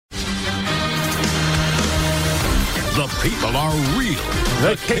The people are real.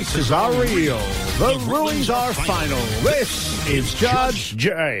 The cases are real. The rulings are final. This is Judge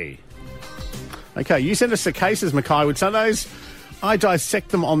J. Okay, you send us the cases, Mackay Wood Sundays. I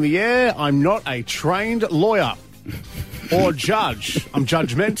dissect them on the air. I'm not a trained lawyer or judge. I'm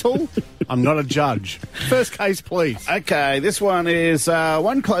judgmental. I'm not a judge. First case, please. Okay, this one is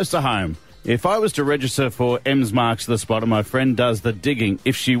one close to home. If I was to register for M's Marks the Spot and my friend does the digging,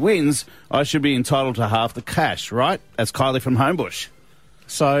 if she wins, I should be entitled to half the cash, right? That's Kylie from Homebush.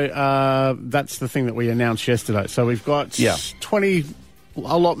 So that's the thing that we announced yesterday. So we've got 20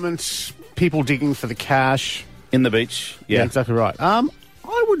 allotments, people digging for the cash. In the beach, Yeah, exactly right.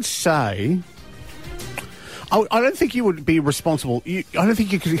 I would say... I don't think you would be responsible. I don't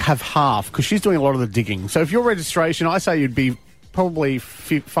think you could have half, because she's doing a lot of the digging. So if your registration, I say you'd be probably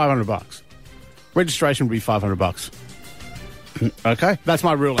 $500. Registration would be $500. Okay. That's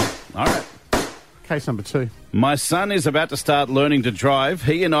my ruling. All right. Case number 2. My son is about to start learning to drive.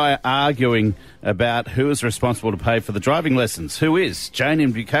 He and I are arguing about who is responsible to pay for the driving lessons. Who is? Jane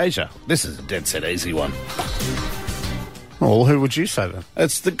in Bucasia. This is a dead set easy one. Well, who would you say then?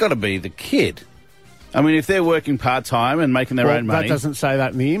 It's got to be the kid. I mean, if they're working part-time and making their own money... That doesn't say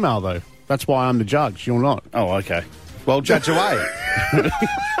that in the email, though. That's why I'm the judge. You're not. Oh, okay. Well, judge away.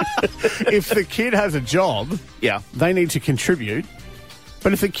 If the kid has a job, they need to contribute.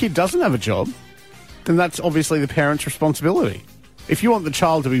 But if the kid doesn't have a job, then that's obviously the parent's responsibility. If you want the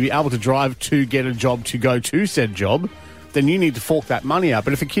child to be able to drive to get a job to go to said job, then you need to fork that money out.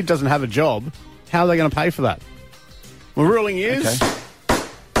 But if the kid doesn't have a job, how are they going to pay for that? The ruling is... Okay.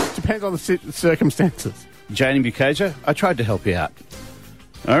 Depends on the circumstances. Jane in Bucasia, I tried to help you out.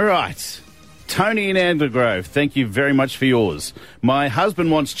 All right. Tony in Andergrove, thank you very much for yours. My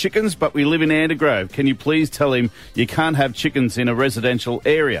husband wants chickens, but we live in Andergrove. Can you please tell him you can't have chickens in a residential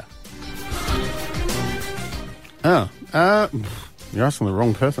area? You're asking the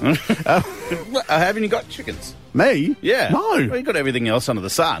wrong person. Haven't you got chickens? Me? Yeah. No. Well, you got everything else under the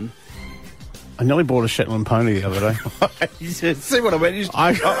sun. I nearly bought a Shetland pony the other day. See what I mean?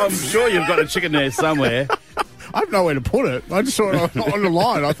 I'm sure you've got a chicken there somewhere. I have nowhere to put it. I just saw it on the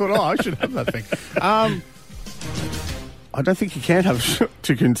line. I thought, I should have that thing. I don't think you can have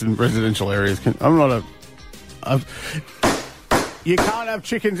chickens in residential areas. I'm not you can't have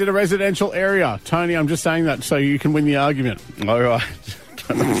chickens in a residential area. Tony, I'm just saying that so you can win the argument. All right.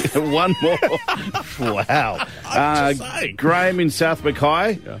 One more. Wow. I'm just saying. Graham in South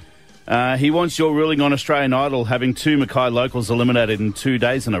Mackay. Yeah. He wants your ruling on Australian Idol having 2 Mackay locals eliminated in 2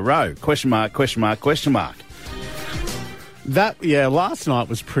 days in a row. Question mark, question mark, question mark. Last night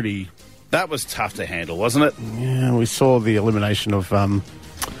was pretty... That was tough to handle, wasn't it? Yeah, we saw the elimination of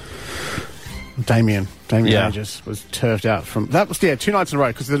Damien Aegis was turfed out from... That was, 2 nights in a row,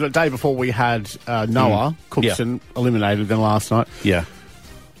 because the day before we had Noah Cookson eliminated, then last night. Yeah.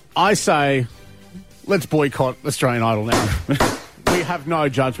 I say, let's boycott Australian Idol now. We have no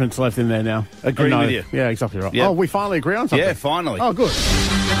judgments left in there now. Agree with you. Yeah, exactly right. Yep. Oh, we finally agree on something? Yeah, finally. Oh, good.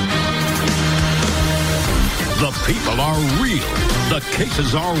 The people are real. The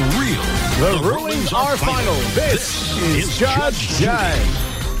cases are real. The rulings are final. This is Judge J.